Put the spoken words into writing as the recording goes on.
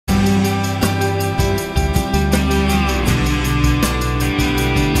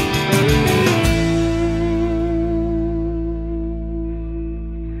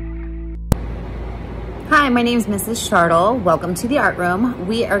my name is Mrs. Shartle. Welcome to the art room.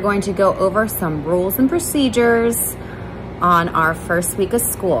 We are going to go over some rules and procedures on our first week of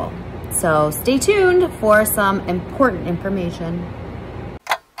school. So stay tuned for some important information.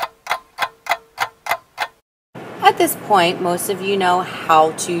 At this point, most of you know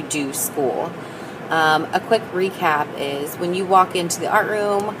how to do school. A quick recap is when you walk into the art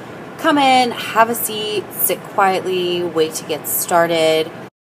room, come in, have a seat, sit quietly, wait to get started.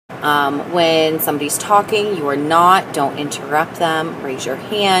 When somebody's talking, don't interrupt them, raise your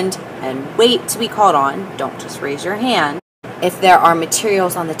hand and wait to be called on. Don't just raise your hand. If there are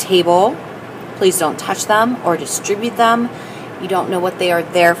materials on the table, please don't touch them or distribute them. You don't know what they are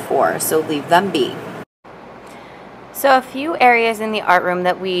there for, so leave them be. So a few areas in the art room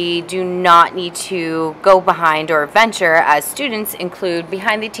that we do not need to go behind or venture as students include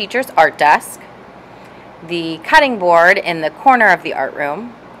behind the teacher's art desk, the cutting board in the corner of the art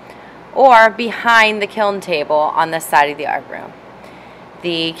room, or behind the kiln table on the side of the art room.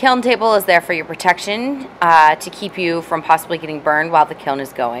 The kiln table is there for your protection to keep you from possibly getting burned while the kiln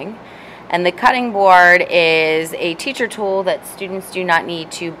is going. And the cutting board is a teacher tool that students do not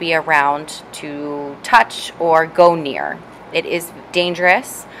need to be around to touch or go near. It is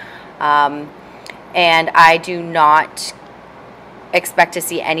dangerous, and I do not expect to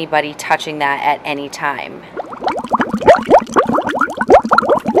see anybody touching that at any time.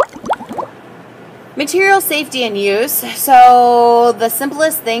 Material safety and use. So the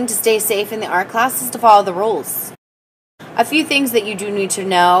simplest thing to stay safe in the art class is to follow the rules. A few things that you do need to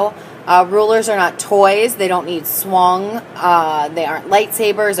know. Rulers are not toys. They don't need swung. They aren't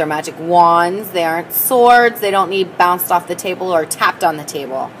lightsabers or magic wands. They aren't swords. They don't need bounced off the table or tapped on the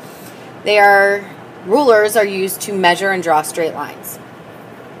table. Rulers are used to measure and draw straight lines.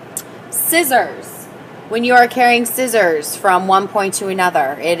 Scissors. When you are carrying scissors from one point to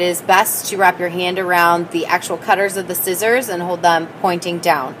another, it is best to wrap your hand around the actual cutters of the scissors and hold them pointing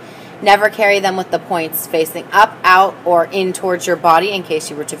down. Never carry them with the points facing up, out, or in towards your body in case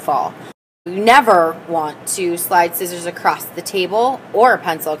you were to fall. You never want to slide scissors across the table, or a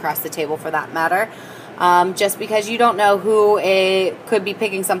pencil across the table for that matter, just because you don't know who could be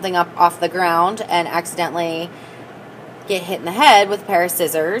picking something up off the ground and accidentally get hit in the head with a pair of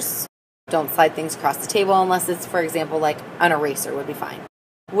scissors. Don't slide things across the table unless it's, for example, like an eraser would be fine.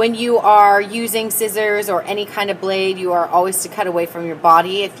 When you are using scissors or any kind of blade, you are always to cut away from your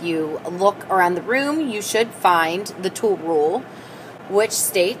body. If you look around the room, you should find the tool rule, which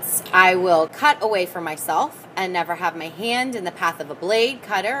states, I will cut away from myself and never have my hand in the path of a blade,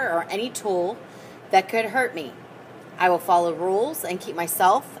 cutter, or any tool that could hurt me. I will follow rules and keep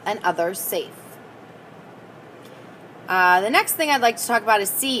myself and others safe. The next thing I'd like to talk about is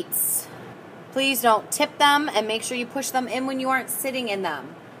seats. Please don't tip them and make sure you push them in when you aren't sitting in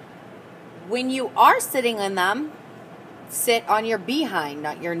them. When you are sitting in them, sit on your behind,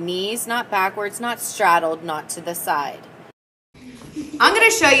 not your knees, not backwards, not straddled, not to the side. I'm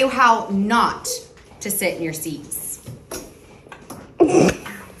going to show you how not to sit in your seats.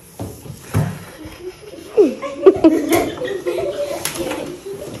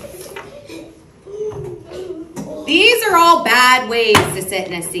 These are all bad ways to sit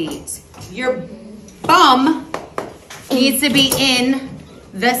in a seat. Your bum needs to be in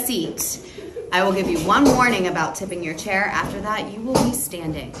the seat. I will give you one warning about tipping your chair. After that, you will be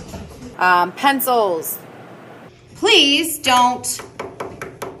standing. Pencils. Please don't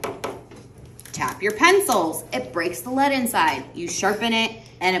tap your pencils. It breaks the lead inside. You sharpen it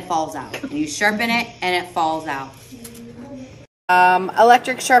and it falls out. You sharpen it and it falls out.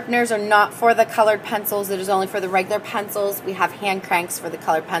 Electric sharpeners are not for the colored pencils. It is only for the regular pencils. We have hand cranks for the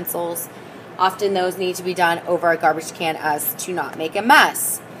colored pencils. Often those need to be done over a garbage can as to not make a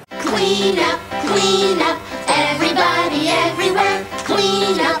mess. Clean up, everybody everywhere.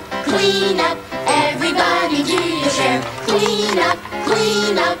 Clean up, everybody do your share. Clean up,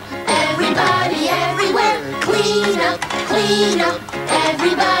 everybody everywhere. Clean up,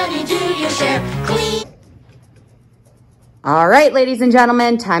 everybody do your share. Clean. All right, ladies and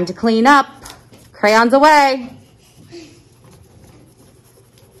gentlemen, time to clean up. Crayons away.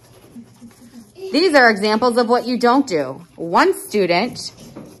 These are examples of what you don't do. One student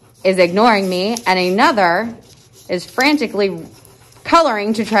is ignoring me and another is frantically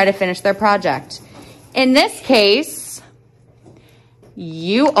coloring to try to finish their project. In this case,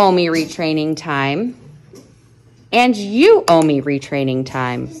 you owe me retraining time and you owe me retraining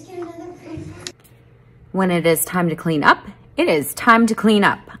time. When it is time to clean up, it is time to clean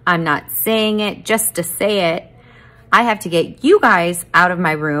up. I'm not saying it just to say it. I have to get you guys out of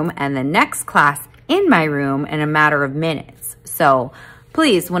my room and the next class in my room in a matter of minutes. So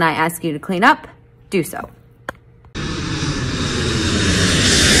please, when I ask you to clean up, do so.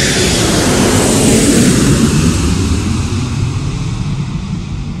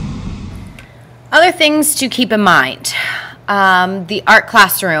 things to keep in mind. The art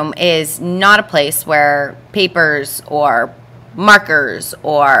classroom is not a place where papers or markers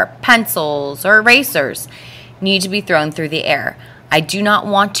or pencils or erasers need to be thrown through the air. I do not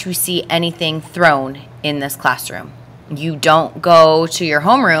want to see anything thrown in this classroom. You don't go to your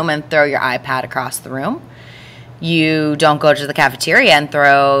homeroom and throw your iPad across the room. You don't go to the cafeteria and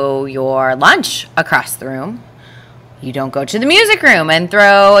throw your lunch across the room. You don't go to the music room and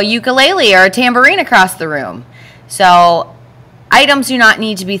throw a ukulele or a tambourine across the room. So items do not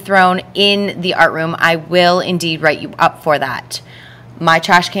need to be thrown in the art room. I will indeed write you up for that. My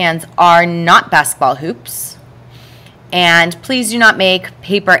trash cans are not basketball hoops. And please do not make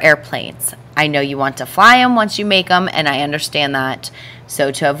paper airplanes. I know you want to fly them once you make them, and I understand that.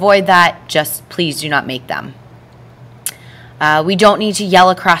 So to avoid that, just please do not make them. We don't need to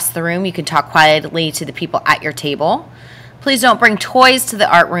yell across the room. You can talk quietly to the people at your table. Please don't bring toys to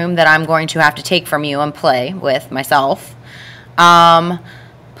the art room that I'm going to have to take from you and play with myself.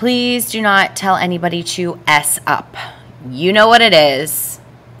 Please do not tell anybody to S up. You know what it is.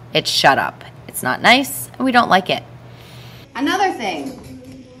 It's shut up. It's not nice, and we don't like it. Another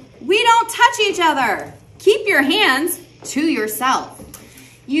thing, we don't touch each other. Keep your hands to yourself.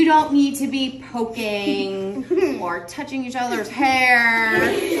 You don't need to be poking or touching each other's hair,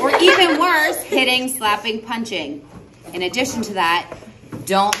 or even worse, hitting, slapping, punching. In addition to that,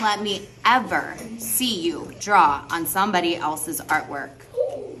 don't let me ever see you draw on somebody else's artwork.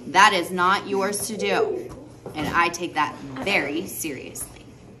 That is not yours to do, and I take that very seriously.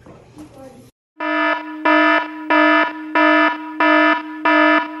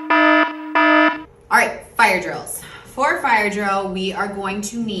 All right, fire drills. For fire drill, we are going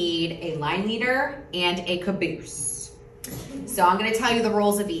to need a line leader and a caboose. So I'm gonna tell you the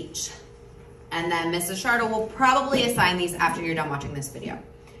roles of each. And then Mrs. Shartle will probably assign these after you're done watching this video.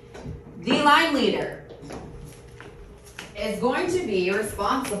 The line leader is going to be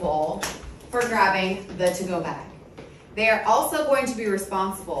responsible for grabbing the to-go bag. They are also going to be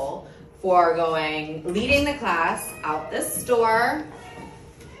responsible for leading the class out this door.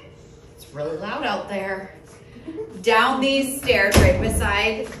 It's really loud out there. Down these stairs right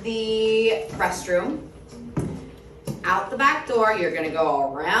beside the restroom. Out the back door, you're gonna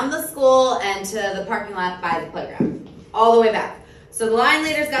go around the school and to the parking lot by the playground. All the way back. So the line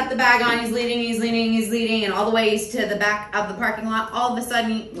leader's got the bag on, he's leading, and all the way to the back of the parking lot. All of a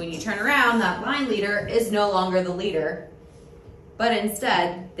sudden, when you turn around, that line leader is no longer the leader, but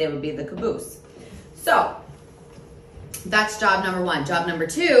instead, they would be the caboose. So, that's job number one. Job number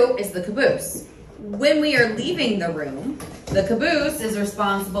two is the caboose. When we are leaving the room, the caboose is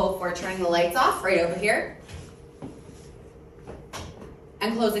responsible for turning the lights off right over here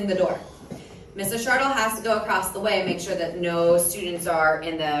and closing the door. Mrs. Shartle has to go across the way and make sure that no students are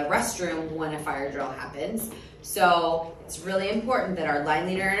in the restroom when a fire drill happens. So it's really important that our line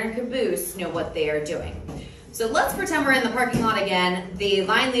leader and our caboose know what they are doing. So let's pretend we're in the parking lot again. The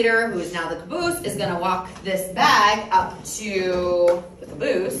line leader, who is now the caboose, is gonna walk this bag up to the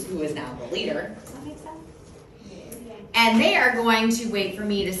caboose, who is now the leader. Does that make sense? And they are going to wait for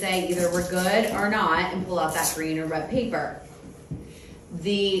me to say either we're good or not and pull out that green or red paper.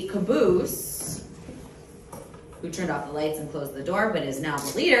 The caboose, who turned off the lights and closed the door but is now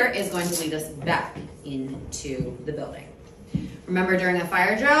the leader, is going to lead us back into the building. Remember, during a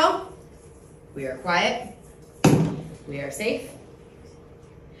fire drill, we are quiet, we are safe,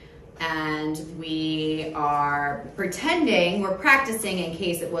 and we are pretending we're practicing in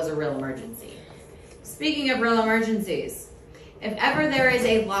case it was a real emergency. Speaking of real emergencies, if ever there is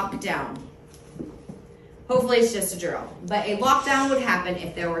a lockdown, hopefully it's just a drill, but a lockdown would happen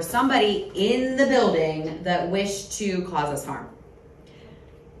if there were somebody in the building that wished to cause us harm.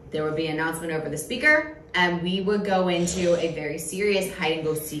 There would be an announcement over the speaker, and we would go into a very serious hide and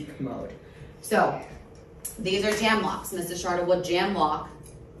go seek mode. So these are jam locks. Mrs. Shartle will jam lock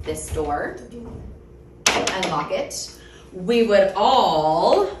this door and lock it. We would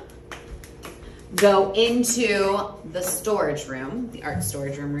all go into the storage room. The art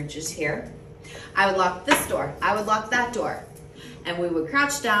storage room reaches here. I would lock this door. I would lock that door. And we would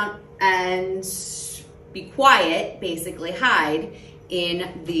crouch down and be quiet, basically hide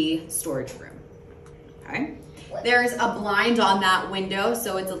in the storage room. Okay? There's a blind on that window,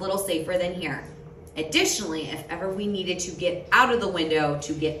 so it's a little safer than here. Additionally, if ever we needed to get out of the window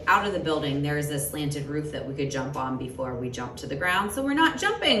to get out of the building, there is a slanted roof that we could jump on before we jump to the ground, so we're not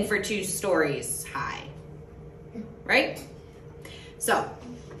jumping for 2 stories high, right? So,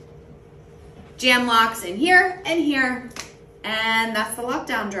 jam locks in here and here, and that's the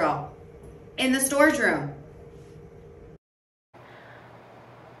lockdown drill in the storage room.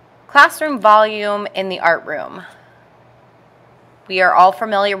 Classroom volume in the art room. We are all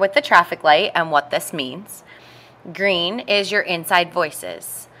familiar with the traffic light and what this means. Green is your inside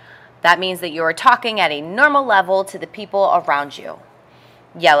voices. That means that you are talking at a normal level to the people around you.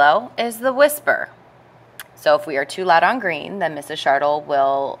 Yellow is the whisper. So if we are too loud on green, then Mrs. Shartle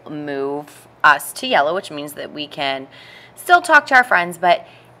will move us to yellow, which means that we can still talk to our friends, but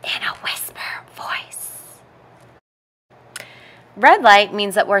in a whisper voice. Red light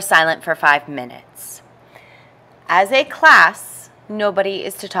means that we're silent for 5 minutes. As a class, nobody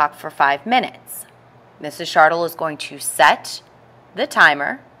is to talk for 5 minutes. Mrs. Shartle is going to set the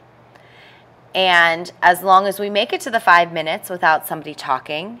timer, and as long as we make it to the 5 minutes without somebody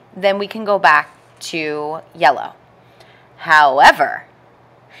talking, then we can go back to yellow. However,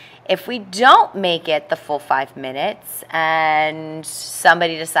 if we don't make it the full 5 minutes and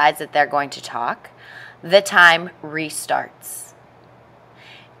somebody decides that they're going to talk, the time restarts.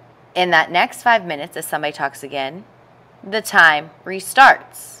 In that next 5 minutes, if somebody talks again, the time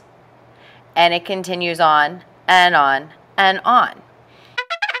restarts. And it continues on and on and on.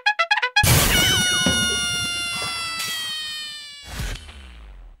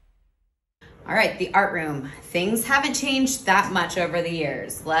 All right, the art room. Things haven't changed that much over the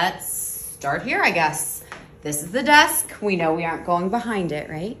years. Let's start here, I guess. This is the desk. We know we aren't going behind it,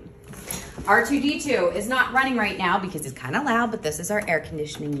 right? R2D2 is not running right now because it's kind of loud, but this is our air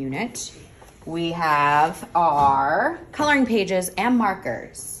conditioning unit. We have our coloring pages and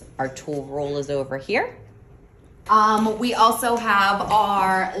markers. Our tool roll is over here. We also have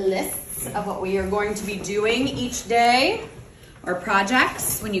our lists of what we are going to be doing each day, or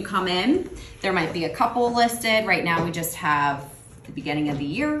projects when you come in. There might be a couple listed. Right now we just have the beginning of the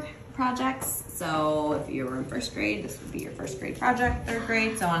year projects. So if you were in first grade, this would be your first grade project, third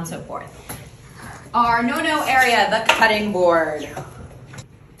grade, so on and so forth. Our no-no area, the cutting board.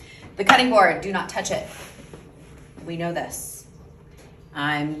 The cutting board, do not touch it. We know this.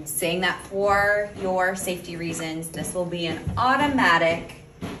 I'm saying that for your safety reasons. This will be an automatic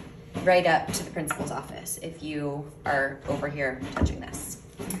right up to the principal's office if you are over here touching this.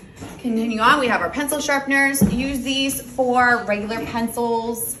 Continuing on, we have our pencil sharpeners. Use these for regular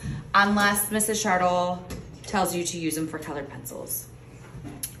pencils unless Mrs. Shartle tells you to use them for colored pencils.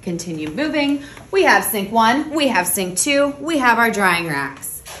 Continue moving. We have sink 1, we have sink 2, we have our drying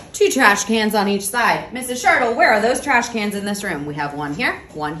racks. 2 trash cans on each side. Mrs. Shartle, where are those trash cans in this room? We have one here,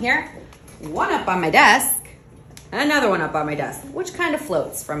 one up on my desk, and another one up on my desk, which kind of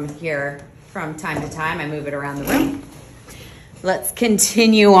floats from here from time to time. I move it around the room. Let's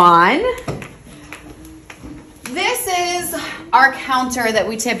continue on. This is our counter that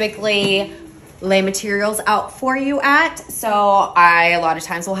we typically lay materials out for you at. So a lot of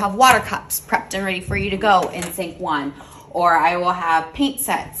times will have water cups prepped and ready for you to go in sink 1, or I will have paint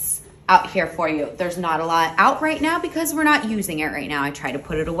sets out here for you. There's not a lot out right now because we're not using it right now. I try to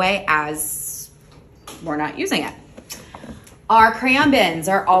put it away as we're not using it. Our crayon bins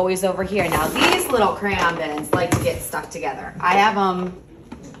are always over here. Now these little crayon bins like to get stuck together. I have them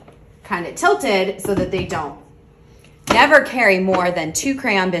kind of tilted so that they don't. Never carry more than 2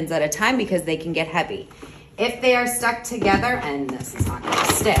 crayon bins at a time because they can get heavy. If they are stuck together, and this is not gonna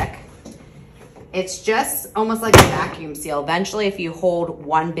stick, it's just almost like a vacuum seal. Eventually, if you hold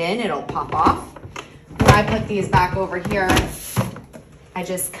one bin, it'll pop off. When I put these back over here, I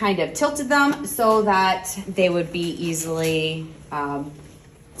just kind of tilted them so that they would be easily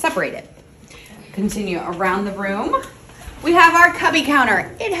separated. Continue around the room. We have our cubby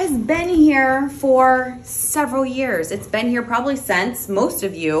counter. It has been here for several years. It's been here probably since most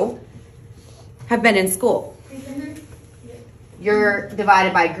of you have been in school. You're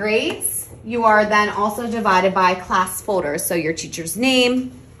divided by grades. You are then also divided by class folders. So your teacher's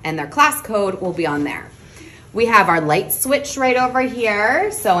name and their class code will be on there. We have our light switch right over here.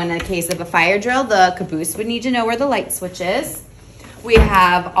 So in the case of a fire drill, the caboose would need to know where the light switch is. We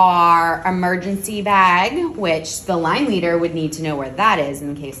have our emergency bag, which the line leader would need to know where that is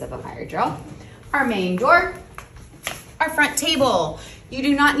in case of a fire drill. Our main door, our front table. You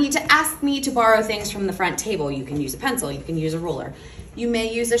do not need to ask me to borrow things from the front table. You can use a pencil, you can use a ruler. You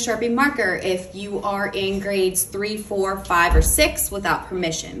may use a Sharpie marker if you are in grades 3, 4, 5, or 6 without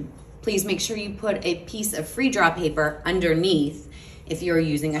permission. Please make sure you put a piece of free draw paper underneath if you're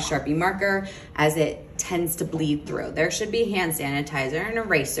using a Sharpie marker, as it tends to bleed through. There should be hand sanitizer and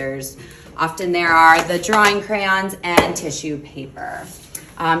erasers. Often there are the drawing crayons and tissue paper.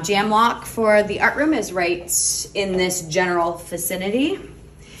 Jam lock for the art room is right in this general vicinity.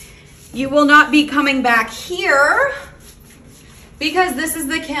 You will not be coming back here because this is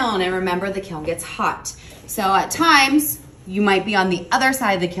the kiln, and remember the kiln gets hot. So at times You might be on the other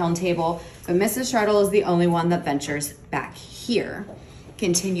side of the kiln table, but Mrs. Shuttle is the only one that ventures back here.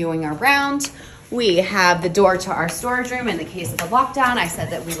 Continuing around, we have the door to our storage room. In the case of the lockdown, I said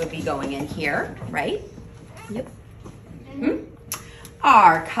that we would be going in here, right? Yep.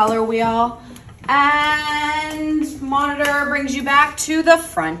 Our color wheel and monitor brings you back to the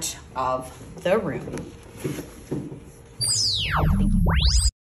front of the room.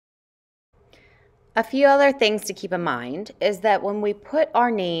 A few other things to keep in mind is that when we put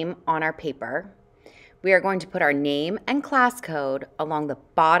our name on our paper, we are going to put our name and class code along the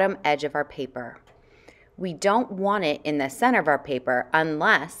bottom edge of our paper. We don't want it in the center of our paper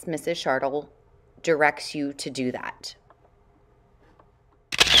unless Mrs. Shuttle directs you to do that.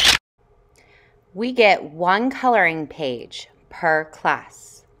 We get one coloring page per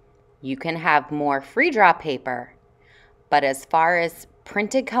class. You can have more free draw paper, but as far as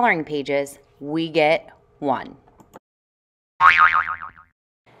printed coloring pages, we get one.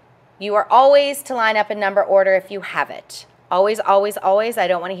 You are always to line up in number order if you have it. Always, always, always. I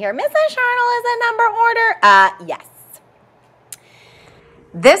don't want to hear, Mrs. Shuttle is in number order. Yes.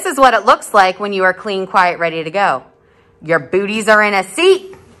 This is what it looks like when you are clean, quiet, ready to go. Your booties are in a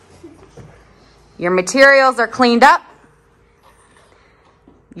seat. Your materials are cleaned up.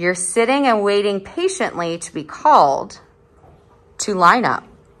 You're sitting and waiting patiently to be called to line up.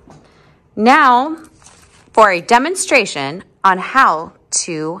 Now, for a demonstration on how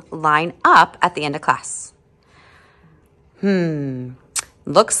to line up at the end of class.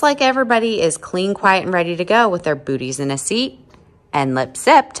 Looks like everybody is clean, quiet, and ready to go with their booties in a seat and lips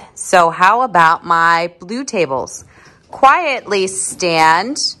zipped. So how about my blue tables? Quietly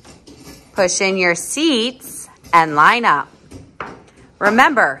stand, push in your seats, and line up.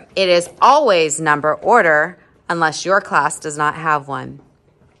 Remember, it is always number order unless your class does not have one.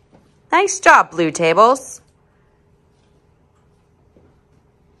 Nice job, blue tables.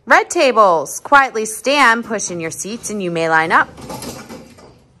 Red tables, quietly stand, push in your seats, and you may line up.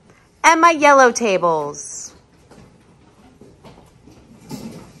 And my yellow tables.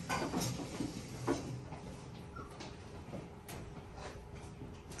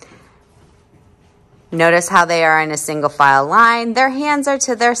 Notice how they are in a single file line. Their hands are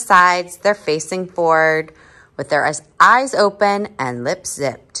to their sides. They're facing forward with their eyes open and lips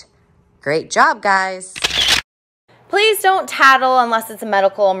zipped. Great job, guys. Please don't tattle unless it's a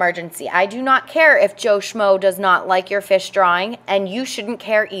medical emergency. I do not care if Joe Schmo does not like your fish drawing, and you shouldn't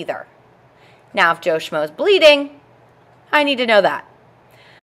care either. Now, if Joe Schmo's bleeding, I need to know that.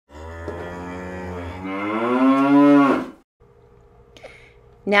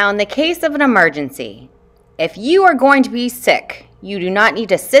 Now, in the case of an emergency, if you are going to be sick, you do not need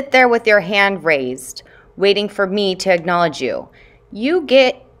to sit there with your hand raised, waiting for me to acknowledge you. You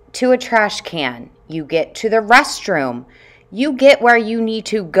get to a trash can. You get to the restroom. You get where you need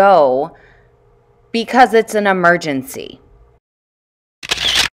to go because it's an emergency.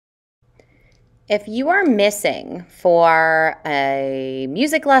 If you are missing for a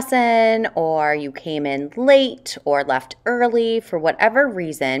music lesson, or you came in late or left early for whatever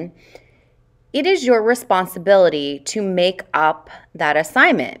reason, it is your responsibility to make up that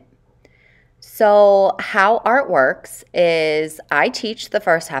assignment. So how art works is I teach the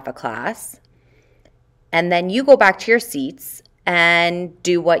first half of class, and then you go back to your seats and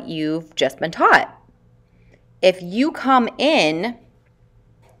do what you've just been taught. If you come in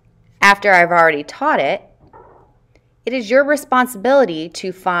after I've already taught it, it is your responsibility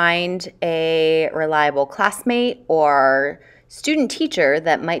to find a reliable classmate or student teacher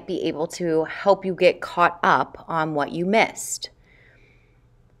that might be able to help you get caught up on what you missed.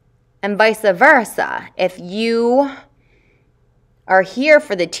 And vice versa, if you are here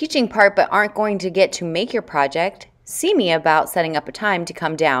for the teaching part but aren't going to get to make your project, see me about setting up a time to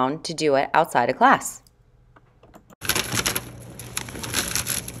come down to do it outside of class.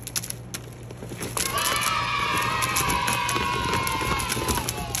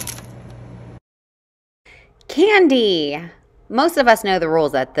 Candy. Most of us know the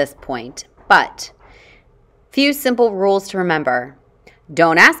rules at this point, but few simple rules to remember.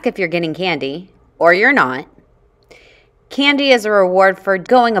 Don't ask if you're getting candy, or you're not. Candy is a reward for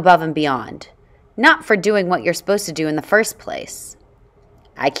going above and beyond, not for doing what you're supposed to do in the first place.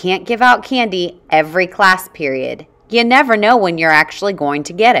 I can't give out candy every class period. You never know when you're actually going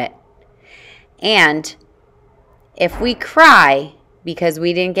to get it. And if we cry because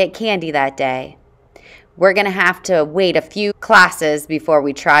we didn't get candy that day, we're going to have to wait a few classes before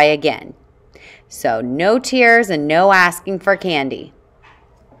we try again. So no tears and no asking for candy.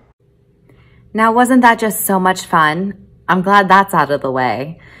 Now, wasn't that just so much fun? I'm glad that's out of the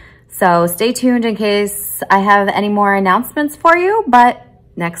way. So stay tuned in case I have any more announcements for you, but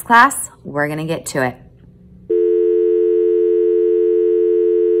next class, we're gonna get to it.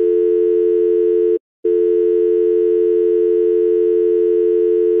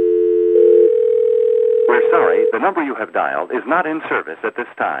 We're sorry, the number you have dialed is not in service at this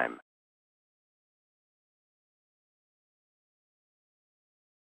time.